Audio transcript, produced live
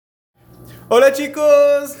Hola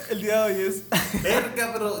chicos, el día de hoy es...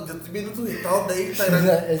 Verga, pero yo estoy viendo tus estados de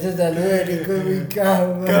Instagram. Ese saludo de Rico en mi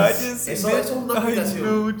cama. Cállense. Eso es una aplicación.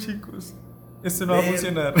 Ay, no, chicos. Esto no va a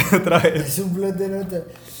funcionar otra vez. Es un blog de notas.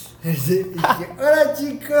 Hola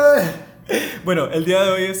chicos. Bueno, el día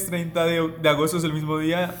de hoy es 30 de agosto, es el mismo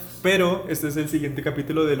día, pero este es el siguiente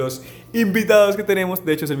capítulo de los invitados que tenemos.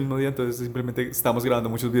 De hecho, es el mismo día, entonces simplemente estamos grabando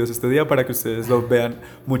muchos videos este día para que ustedes los vean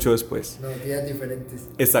mucho después. No, días diferentes.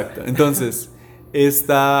 Exacto. Entonces,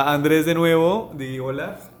 está Andrés de nuevo, di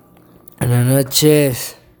hola. Buenas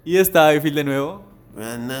noches. Y está Ifill de nuevo.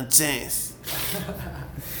 Buenas noches.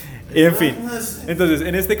 En fin, entonces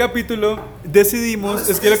en este capítulo decidimos,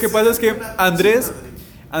 es que lo que pasa es que Andrés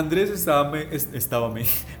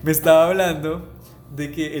me estaba hablando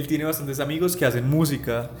de que él tiene bastantes amigos que hacen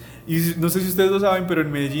música y no sé si ustedes lo saben, pero en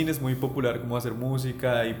Medellin es muy popular como hacer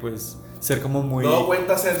música y pues ser como muy... No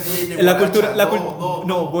cuenta ser DJ. La cultura,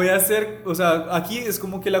 no, voy a hacer, o sea, aquí es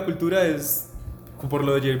como que la cultura es... por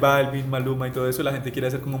lo de J Balvin, Maluma y todo eso, la gente quiere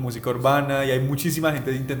hacer como música urbana y hay muchísima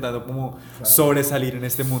gente intentando como sobresalir en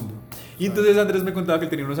este mundo. Y entonces Andrés me contaba que él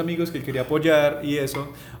tenía unos amigos que él quería apoyar y eso.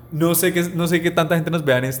 No sé qué tanta gente nos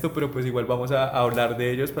vea en esto, pero pues igual vamos a hablar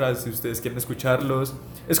de ellos para si ustedes quieren escucharlos.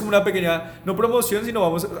 Es como una pequeña, no promoción, sino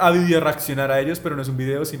vamos a video reaccionar a ellos, pero no es un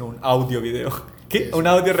video, sino un audio video. ¿Qué?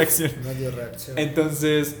 Una audio reacción. Una audio reacción.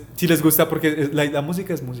 Entonces, si les gusta, porque la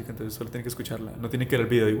música es música, entonces solo tienen que escucharla, no tienen que ver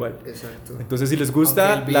el video igual. Exacto. Entonces, si les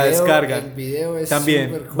gusta, Video, la descargan. El video es también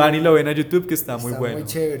super cool. van y lo ven a YouTube, que está muy bueno. Muy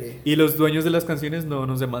chévere. Y los dueños de las canciones no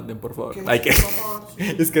nos demanden, por favor. Hay que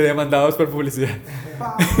es que demandados por publicidad.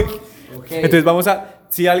 Okay. Entonces vamos a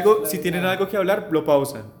si tienen algo que hablar, lo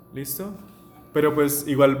pausan. ¿Listo? Pero pues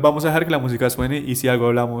igual vamos a dejar que la música suene y si algo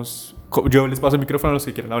hablamos, yo les paso el micrófono a los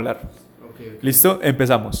que quieran hablar. Okay. ¿Listo?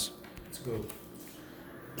 Empezamos. Let's go.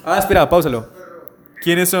 Espera, páusalo.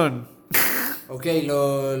 ¿Quiénes son? Ok,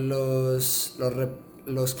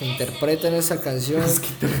 los que interpretan esa canción. Los que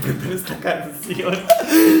interpretan esta canción.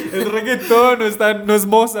 Es reggaetón, no es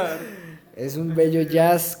Mozart. Es un bello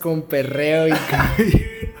jazz con perreo y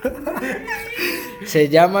se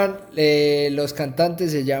llaman, los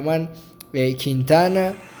cantantes se llaman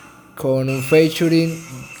Quintana con un featuring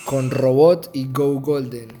con Robot y Go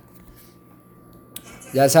Golden.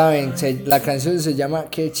 Ya saben, la canción se llama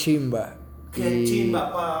Qué chimba. Qué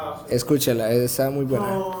chimba, pa. Escúchala, está muy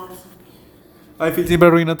buena. Ay, Phil siempre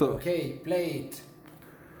arruina todo. Ok, play it.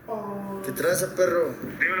 ¿Qué traza, perro?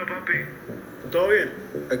 Dímelo, papi. ¿Todo bien?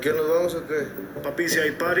 ¿A qué nos vamos o qué? Papi, si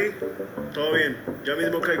hay party, todo bien. Ya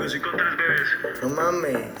mismo caigo, sí, con 3 bebés. No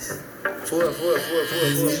mames. Fuga.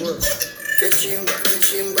 Qué chimba, qué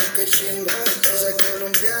chimba, qué chimba. Esa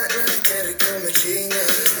colombiana, qué rico me chinga.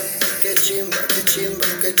 Qué chimba, qué chimba,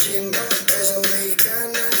 qué chimba. Esa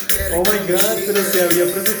mexicana, qué rico Oh my god, me pero chinga. si había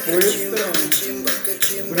Qué presupuesto. chimba, qué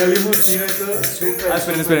chimba. Una limusina y todo.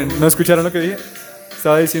 Esperen. ¿No escucharon lo que dije?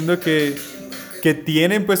 Estaba diciendo que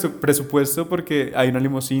tienen pues presupuesto porque hay una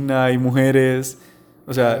limusina, hay mujeres.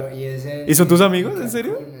 O sea, ¿y son tus amigos? ¿En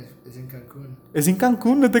serio? Es en Cancún. Es en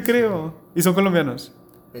Cancún, no te creo. ¿Y son colombianos?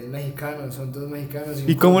 Es mexicano, son dos mexicanos.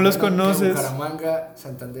 ¿Y un cómo los colombiano de conoces? Bucaramanga,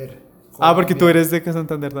 Santander. Ah, porque tú Colombia. eres de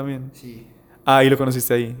Santander también. Sí. Ah, y lo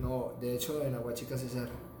conociste ahí. No, de hecho en Aguachica César.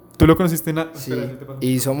 ¿Tú lo conociste en Sí. Espera, te paso.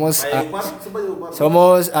 Y somos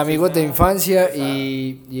amigos de infancia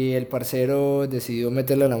y el parcero decidió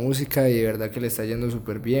meterle a la música y de verdad que le está yendo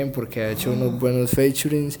súper bien porque ha hecho unos buenos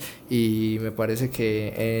featurings y me parece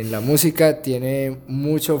que en la música tiene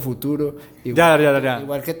mucho futuro. Ya.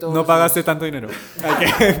 Igual que todos. No pagaste tanto dinero.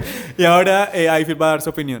 Y ahora Ifill va a dar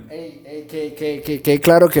su opinión. Que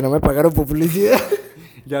claro que no me pagaron por publicidad.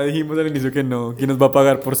 Ya dijimos al inicio que no. ¿Quién nos va a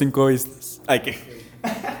pagar por 5 vistas?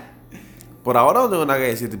 Por ahora no tengo nada que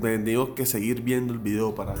decir, tengo que seguir viendo el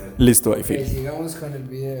video para ver. Listo, Ifill. Sigamos con el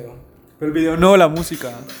video. Pero el video no, la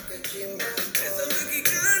música.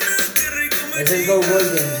 Es el Go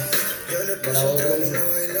Golden. De la voz gruesa.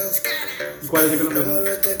 ¿Y cuál es el colombiano?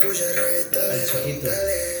 El chiquito.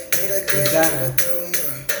 Quintana.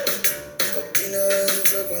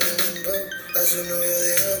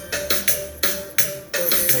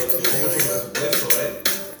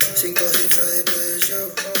 Cinco cifras después del show.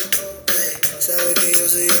 Sabe que yo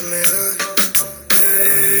soy el mejor.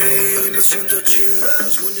 Hoy me siento chimba.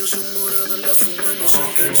 Las uñas son moradas, las fumamos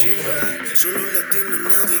en cachimba. Solo latino,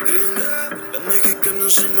 nada de gringa. La mexicana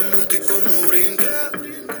se me monta y como brinca.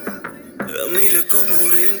 Mira como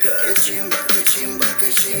brinca. Qué chimba, qué chimba, qué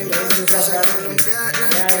chimba. Esa colombiana,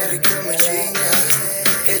 qué rico me chinga.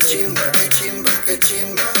 Qué chimba, qué chimba, qué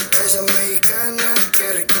chimba. Esa mexicana,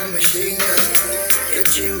 qué rico me chinga. Qué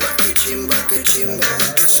chimba, qué chimba, qué chimba.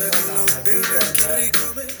 Esa colombiana, qué rico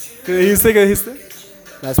me chinga. ¿Qué dijiste? ¿Qué dijiste?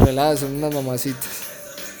 Las peladas son unas mamacitas.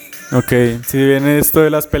 Ok, si viene esto de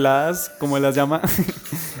las peladas, ¿cómo las llama?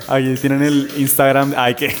 Ahí tienen el Instagram.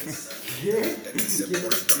 Ay, ¿qué?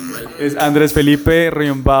 Es Andrés Felipe,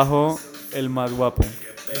 _ el más guapo.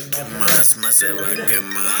 Más se va a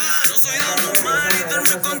quemar. No soy normal y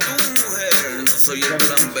duerme con tu mujer. No soy el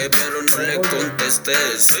plan B, pero no le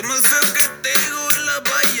contestes. Soy más feo que Tego en la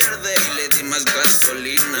Vallarde. Y le di más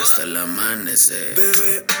gasolina hasta el amanecer.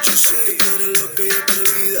 Bebé, yo sé que tú eres lo que yo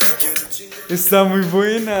atrevida. Está muy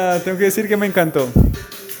buena, tengo que decir que me encantó.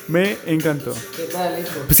 Me encantó. ¿Qué tal, hijo?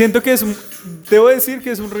 Siento que debo decir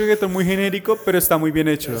que es un reggaetón muy genérico, pero está muy bien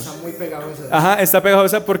hecho. Está muy pegajosa. Ajá, está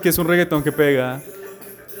pegajosa porque es un reggaetón que pega.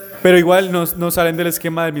 Pero igual no salen del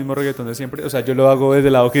esquema del mismo reggaetón de siempre. O sea, yo lo hago desde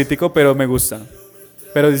el lado crítico, pero me gusta.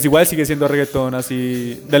 Pero igual sigue siendo reggaetón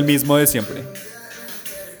así, del mismo de siempre.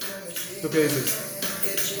 ¿Tú qué dices?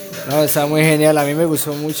 No, está muy genial, a mí me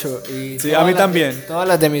gustó mucho. Y Sí, a mí también. Todas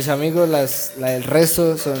las de mis amigos, las del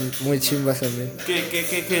resto, son muy chimbas también. ¿Qué?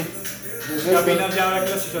 ¿Qué opinas ya ahora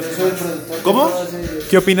que la escuchaste? ¿Cómo?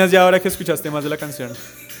 ¿Qué opinas ya ahora que escuchaste más de la canción?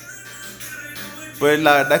 Pues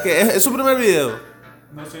la verdad que es su primer video.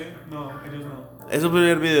 No sé, no, ellos no. Es su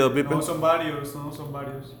primer video, Pipe. No, son varios.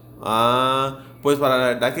 Ah, pues para la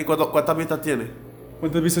verdad que ¿cuántas vistas tiene?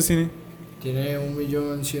 ¿Cuántas vistas tiene? Tiene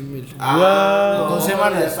 1.100.000. Ah, Dos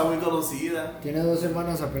semanas. ya está muy conocida. Tiene 2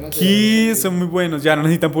 semanas apenas. Sí, son muy buenos. Ya no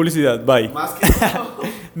necesitan publicidad. Bye. Más que todo.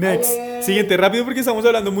 Next. Siguiente, rápido porque estamos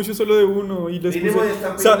hablando mucho solo de uno. Y les Mínimo puse...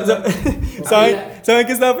 ya está ¿Saben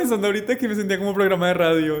qué estaba pensando ahorita? Que me sentía como programa de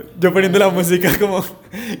radio. Yo poniendo la música como...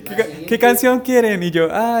 ¿Qué canción quieren? Y yo,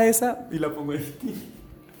 esa. Y la pongo ahí.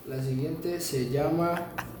 La siguiente se llama...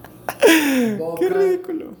 Qué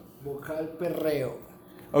ridículo. Vocal perreo.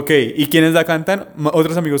 Ok, ¿y quiénes la cantan?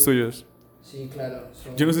 Otros amigos tuyos. Sí, claro.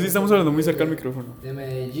 Yo no sé si estamos hablando muy cerca al micrófono. De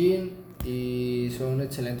Medellin y son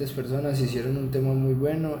excelentes personas, hicieron un tema muy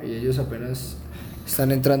bueno y ellos apenas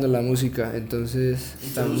están entrando en la música, entonces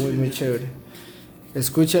está muy chévere.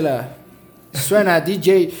 Escúchela. Suena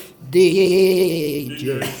DJ.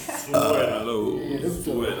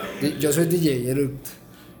 Yo soy DJ Eructo.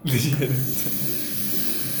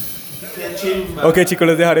 Ok, chicos,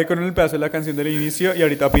 les dejaré con el pedazo de la canción del inicio y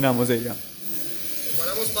ahorita opinamos de ella.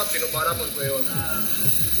 Paramos, papi, no paramos, weón.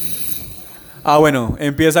 Bueno,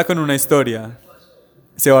 empieza con una historia.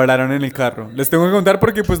 Se vararon en el carro. Les tengo que contar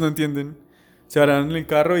porque pues no entienden. Se vararon en el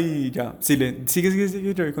carro y ya. Sigue,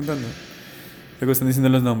 yo voy contando. Luego están diciendo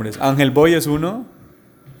los nombres. Ángel Boy es uno.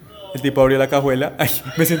 El tipo abrió la cajuela. Ay,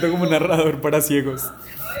 me siento como un narrador para ciegos.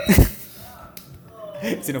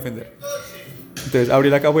 Sin ofender. Entonces abrió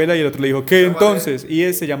la cajuela y el otro le dijo, ¿qué entonces? Y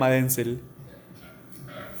él se llama Denzel.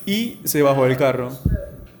 Y se bajó del carro.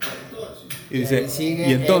 Y dice,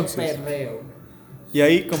 ¿y entonces? Y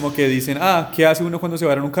ahí como que dicen, ¿qué hace uno cuando se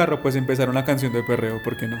va en un carro? Pues empezar una canción de perreo,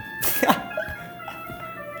 ¿por qué no?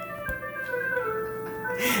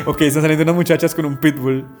 Ok, están saliendo unas muchachas con un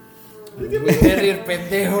pitbull. Bull Terrier,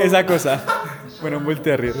 pendejo. Esa cosa. Bueno, un Bull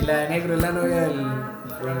Terrier. Y la de negro es la novia del...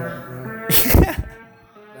 Bueno, no.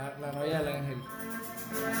 La novia del ángel.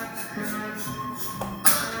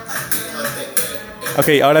 Ok,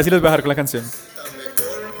 ahora sí los voy a dejar con la canción.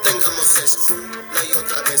 Tengamos sexo, una y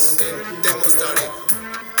otra vez. Te mostraré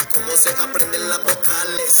cómo se aprenden las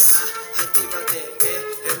vocales. Actívate,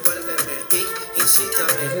 envuélveme y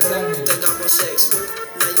incítame. Tengamos sexo,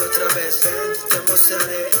 una y otra vez. Te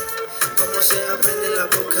mostraré cómo se aprenden las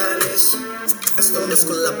vocales. Esto no es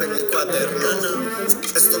con la pen y cuaderno, no.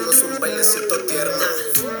 Esto no es un bailecito tierna.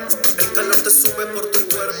 El calor te sube por tu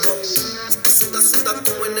cuerpo. Suda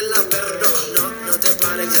como en el averno. No te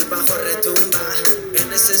pares que el bajo retumba.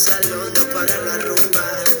 En ese salón no para la rumba.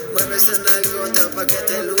 Mueve esa nalgota pa' que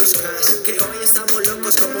te luzcas. Que hoy estamos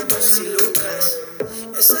locos como vos y Lucas.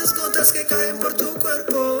 Esas gotas que caen por tu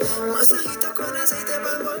cuerpo. Masajito con aceite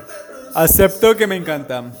para envolvernos. Acepto que me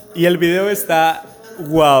encanta. Y el video está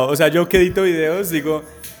wow. O sea, yo que edito videos digo,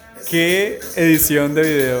 qué edición de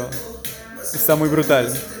video. Está muy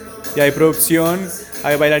brutal. Y hay producción,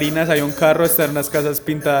 hay bailarinas, hay un carro, están unas casas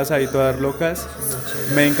pintadas ahí todas locas.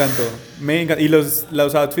 Me encantó. Y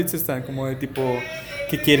los outfits están como de tipo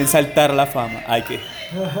que quieren saltar la fama.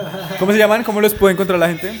 ¿Cómo se llaman? ¿Cómo los puede encontrar la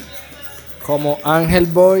gente? Como Ángel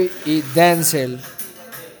Boy y Denzel.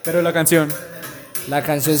 Pero la canción. La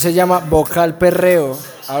canción se llama Vocal Perreo.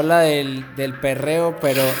 Habla del perreo,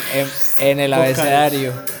 pero en el Vocales.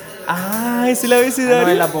 abecedario. Es el abecedario.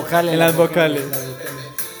 No, en las vocales. En las vocales.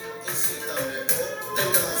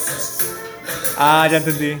 Ya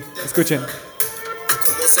entendí. Escuchen.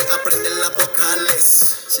 Cómo se aprenden las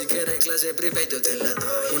vocales. quieres clase privada yo te la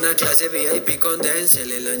doy. Una clase VIP con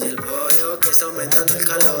Denzel, el ángel boy, que está aumentando el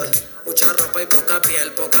calor. Mucha ropa y poca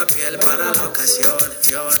piel para la ocasión.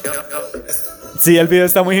 Sí, el video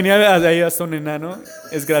está muy genial. Ahí hasta un enano.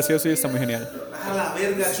 Es gracioso y está muy genial. A la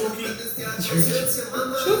verga, Chucky.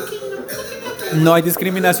 No hay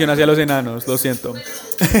discriminación hacia los enanos, lo siento.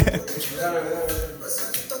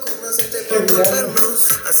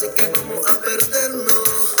 Así que vamos a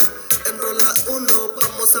perdernos. Enrola uno,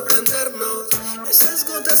 vamos a aprendernos. Esas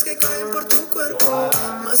gotas que caen por tu cuerpo.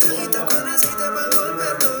 Masajita con aceite para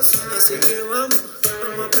envolvernos. Así que vamos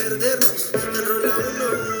a perdernos. Enrola uno,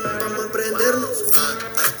 vamos a aprendernos.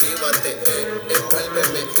 Actívate,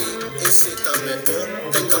 envuélveme y incítame.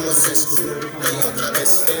 Tengamos sexo. Y otra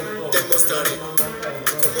vez te mostraré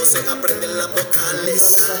cómo se aprenden las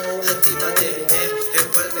vocales. Actívate,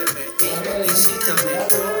 envuélveme y incítame.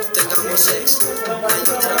 Tengamos sexo. Y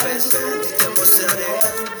otra vez te mostraré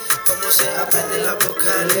cómo se aprenden las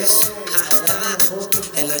vocales.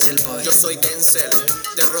 El ángel boy. Yo soy Denzel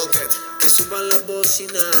de Rocket. Que suban la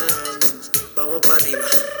bocina. Vamos para arriba.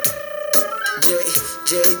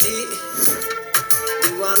 JD.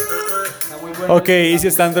 Ok, y si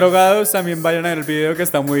están drogados, también vayan a ver el video que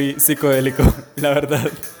está muy psicodélico, la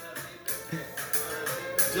verdad.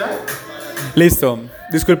 Listo.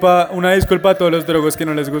 Una disculpa a todos los drogos que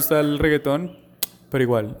no les gusta el reggaetón, pero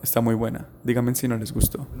igual, está muy buena. Díganme si no les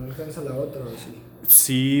gustó. ¿No alcanza la otra o sí?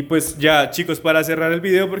 Sí, pues ya, chicos, para cerrar el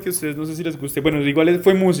video, porque a ustedes no sé si les guste. Bueno, igual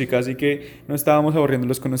fue música, así que no estábamos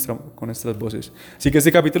aburriéndolos con nuestras voces. Así que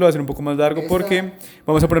este capítulo va a ser un poco más largo porque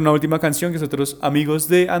vamos a poner una última canción que es otros amigos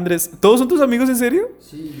de Andrés. ¿Todos son tus amigos, en serio?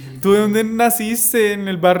 Sí. ¿Tú de dónde naciste? ¿En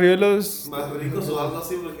el barrio de los...? Más ricos o algo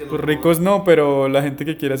así, porque Pues ricos no, pero la gente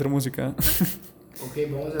que quiere hacer música. Ok,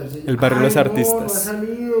 vamos a ver si... El barrio de los artistas. No ha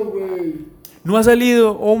salido, güey. No ha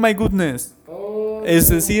salido, oh my goodness. Oh, Es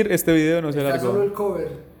decir, este video no se está solo el largó.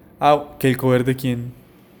 cover ¿Que el cover de quién?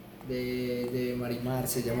 de Marimar,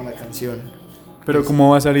 se llama la canción. Pero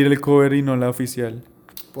 ¿cómo va a salir el cover y no la oficial?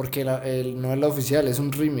 Porque no es la oficial, es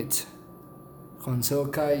un remix. Con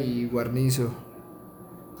Soca y Guarnizo.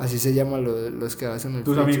 Así se llaman los que hacen el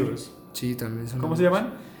 ¿Tus feature. amigos? Sí, también son ¿Cómo se amigos.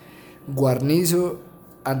 llaman? Guarnizo,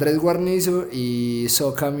 Andrés Guarnizo y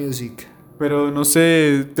Soca Music. Pero no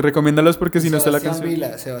sé, recomiéndalos porque si no está la canción.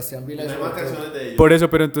 Sebastián Vila. hay es más otro. canciones de ellos. Por eso,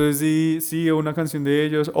 pero entonces sí una canción de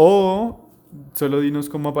ellos. O solo dinos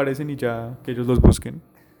cómo aparecen y ya que ellos los busquen.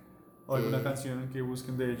 O alguna canción que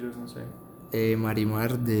busquen de ellos, no sé.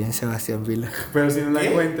 Marimar de Sebastián Vila. Pero si no la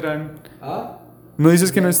encuentran. ¿Ah? ¿No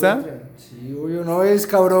dices que no está? Sí, obvio, no es,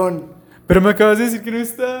 cabrón. Pero me acabas de decir que no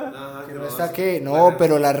está. Ajá, ¿Que que no está qué? No,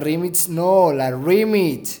 pero la remix no, la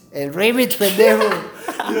remix. El remix, pendejo.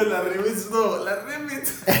 Yo, la remix no, la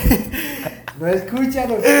remix. No escucha,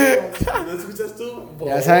 no. ¿No escuchas tú?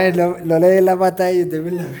 Ya sabes, no le des la pata ahí,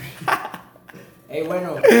 démela.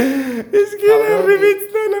 Bueno. Es que Cabrón, la remix,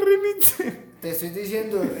 no, la remix. Te estoy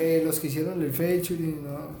diciendo, los que hicieron el featuring,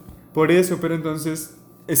 no. Por eso, pero entonces,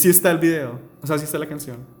 sí está el video. O sea, sí está la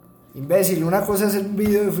canción. Imbécil, una cosa es un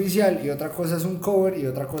video oficial y otra cosa es un cover y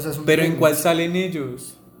otra cosa es un Pero ¿en remix. cuál salen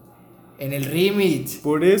ellos? En el remix.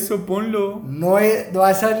 Por eso, ponlo. No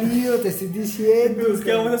ha salido, te estoy diciendo. Entonces,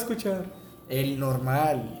 ¿qué vamos a escuchar? El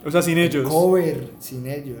normal. O sea, sin ellos. Cover, sin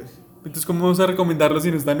ellos. Entonces, ¿cómo vamos a recomendarlo si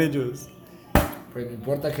no están ellos? Pues no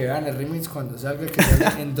importa que vean el remix cuando salga, que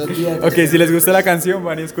salga en 2 días. Ok, si les gusta la canción,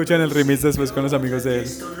 van y escuchan el remix después con los amigos de él.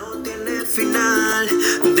 Esto no tiene final.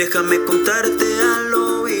 Déjame contarte al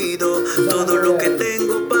oído todo lo que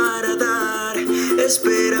tengo para dar.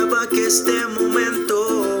 Esperaba que este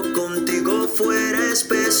momento contigo fuera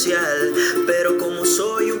especial, pero como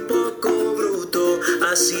soy un poco bruto,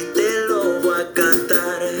 así te lo voy a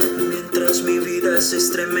cantar. Mientras mi vida se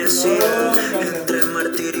estremecía entre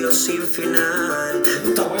martirios sin final,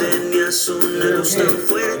 tú tenías una luz tan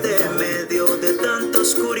fuerte en medio de tanta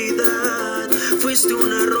oscuridad. Fuiste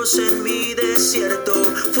una rosa en mi desierto,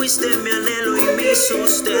 fuiste mi anhelo y mi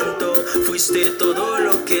sustento, fuiste todo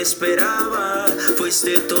lo que esperaba,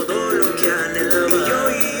 fuiste todo lo que anhelaba.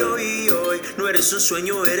 Y hoy, no eres un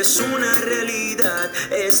sueño, eres una realidad.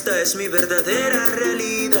 Esta es mi verdadera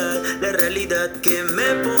realidad, la realidad que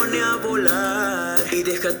me pone a volar. Y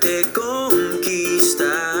déjate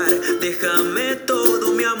conquistar, déjame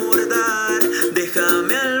todo mi amor dar,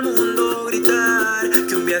 déjame al mundo gritar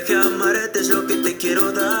que un viaje a Marte es lo que te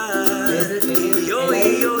quiero dar. Y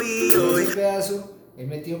hoy. En ese pedazo, he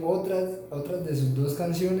metido otras de sus 2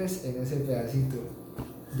 canciones en ese pedacito.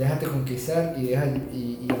 Déjate conquistar y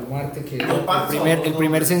Amarte, que el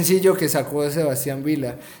primer sencillo que sacó de Sebastián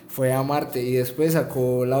Vila fue Amarte, y después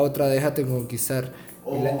sacó la otra, Déjate conquistar,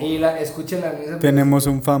 Escuchen la mesa. Tenemos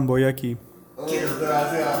un fanboy aquí. Y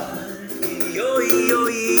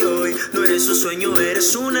hoy, no eres un sueño,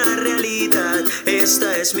 eres una realidad.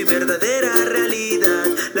 Esta es mi verdadera realidad,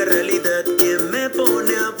 la realidad que me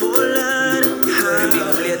pone a volar. Mi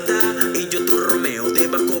Julieta y yo tu Romeo, te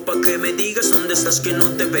bajo pa' que me digas dónde estás que no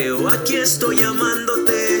te veo. Aquí estoy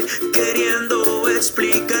llamándote, queriendo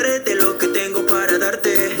explicarte lo que tengo para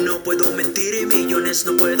darte. No puedo mentir y millones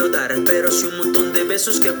no puedo dar, pero sí un montón de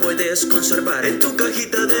besos que puedes conservar en tu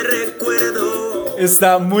cajita de recuerdo.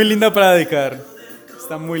 Está muy linda para dedicar.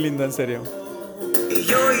 Está muy linda, en serio.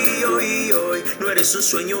 Y hoy, no eres un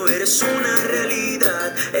sueño, eres una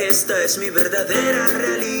realidad. Esta es mi verdadera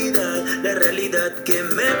realidad, la realidad que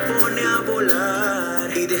me pone a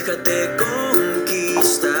volar. Y déjate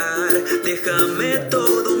conquistar, déjame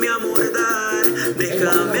todo mi amor dar,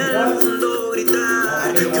 déjame al mundo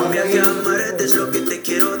gritar, que un viaje a amarte es lo que te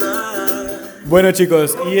quiero dar. Bueno,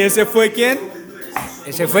 chicos, ¿y ese fue quién?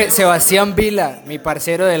 Ese fue Sebastián Vila, mi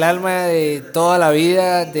parcero del alma de toda la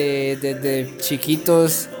vida, desde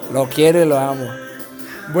chiquitos. Lo quiero y lo amo.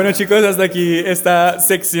 Bueno, chicos, hasta aquí esta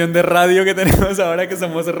sección de radio que tenemos ahora, que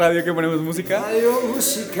somos radio que ponemos música. Radio,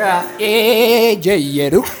 música, y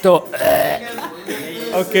eructo.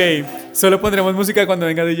 Ok, solo pondremos música cuando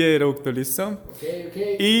venga DJ Eructo, ¿listo?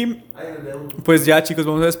 Y pues ya, chicos,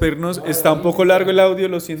 vamos a despedirnos. Está un poco largo el audio,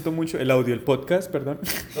 lo siento mucho. El podcast, perdón.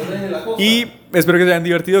 Y espero que se hayan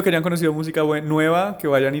divertido, que hayan conocido música nueva, que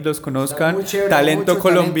vayan y los conozcan. Muy chévere, Talento mucho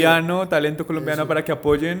colombiano, talento colombiano para que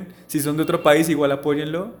apoyen. Si son de otro país, igual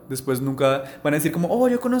apóyenlo. Después nunca van a decir como, oh,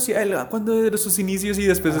 yo conocí a él cuando de sus inicios y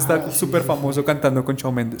después está súper famoso cantando con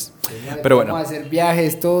Shawn Mendes. Pero bueno. Vamos a hacer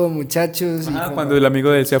viajes, todo, muchachos. Cuando el amigo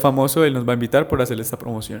de él sea famoso, él nos va a invitar por hacerle esta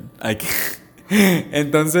promoción.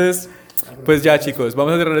 Entonces, pues ya, chicos,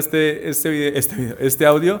 vamos a cerrar este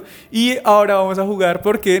audio. Y ahora vamos a jugar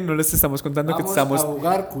porque no les estamos contando que estamos. A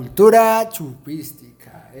jugar cultura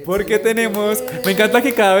chupística. Porque tenemos. Me encanta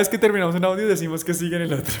que cada vez que terminamos un audio decimos que sigue en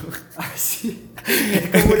el otro. Sí.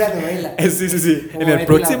 Es como una novela. Sí. En el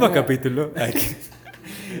próximo capítulo.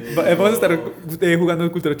 Vamos a estar jugando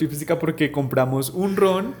cultura chupística porque compramos un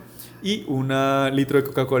ron y un litro de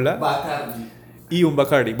Coca-Cola. Bacardi. Y un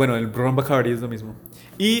Bacardi. Bueno, el ron Bacardi es lo mismo.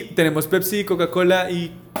 Y tenemos Pepsi, Coca-Cola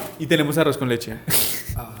y tenemos arroz con leche.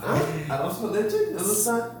 ¿Arroz con leche? ¿Dónde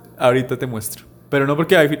está? Ahorita te muestro. Pero no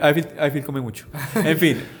porque Ifill come mucho. En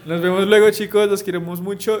fin, nos vemos luego, chicos. Los queremos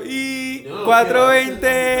mucho. Y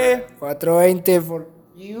 420. 420 for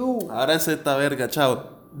you. Ahora es esta verga,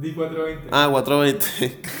 chao. Di 420.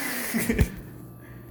 420.